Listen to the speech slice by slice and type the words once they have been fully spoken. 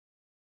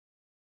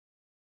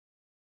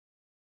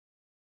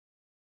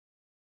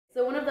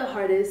So one of the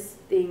hardest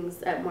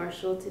things at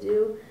Marshall to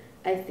do,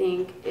 I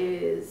think,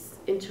 is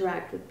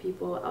interact with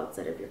people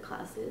outside of your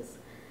classes.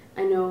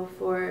 I know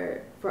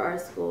for our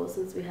school,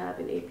 since we have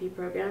an AP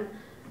program,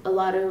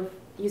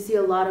 you see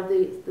a lot of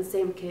the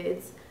same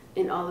kids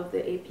in all of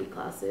the AP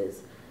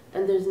classes,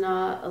 and there's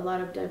not a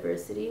lot of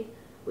diversity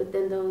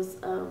within those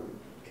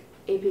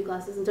AP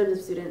classes in terms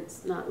of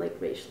students, not like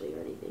racially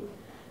or anything.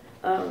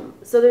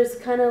 So there's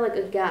kind of like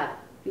a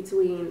gap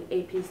between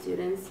AP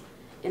students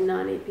and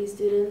non-AP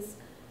students.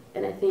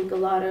 And I think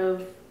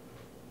well,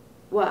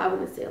 I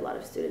wouldn't say a lot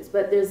of students,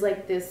 but there's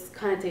like this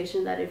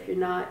connotation that if you're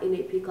not in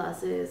AP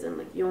classes and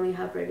like you only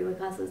have regular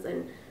classes,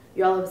 then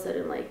you're all of a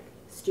sudden like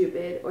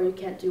stupid, or you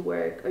can't do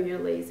work, or you're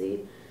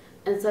lazy.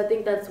 And so I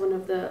think that's one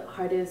of the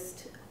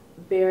hardest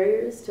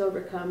barriers to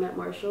overcome at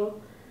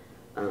Marshall.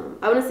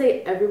 I wouldn't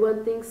say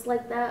everyone thinks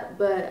like that,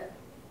 but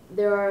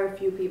there are a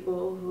few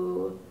people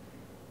who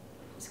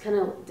just kind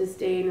of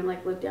disdain and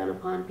like look down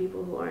upon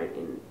people who aren't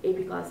in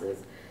AP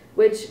classes,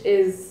 which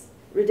is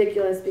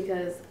ridiculous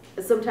because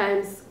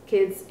sometimes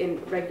kids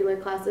in regular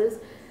classes,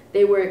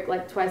 they work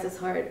like twice as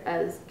hard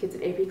as kids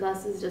in AP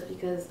classes just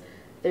because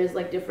there's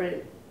like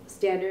different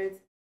standards.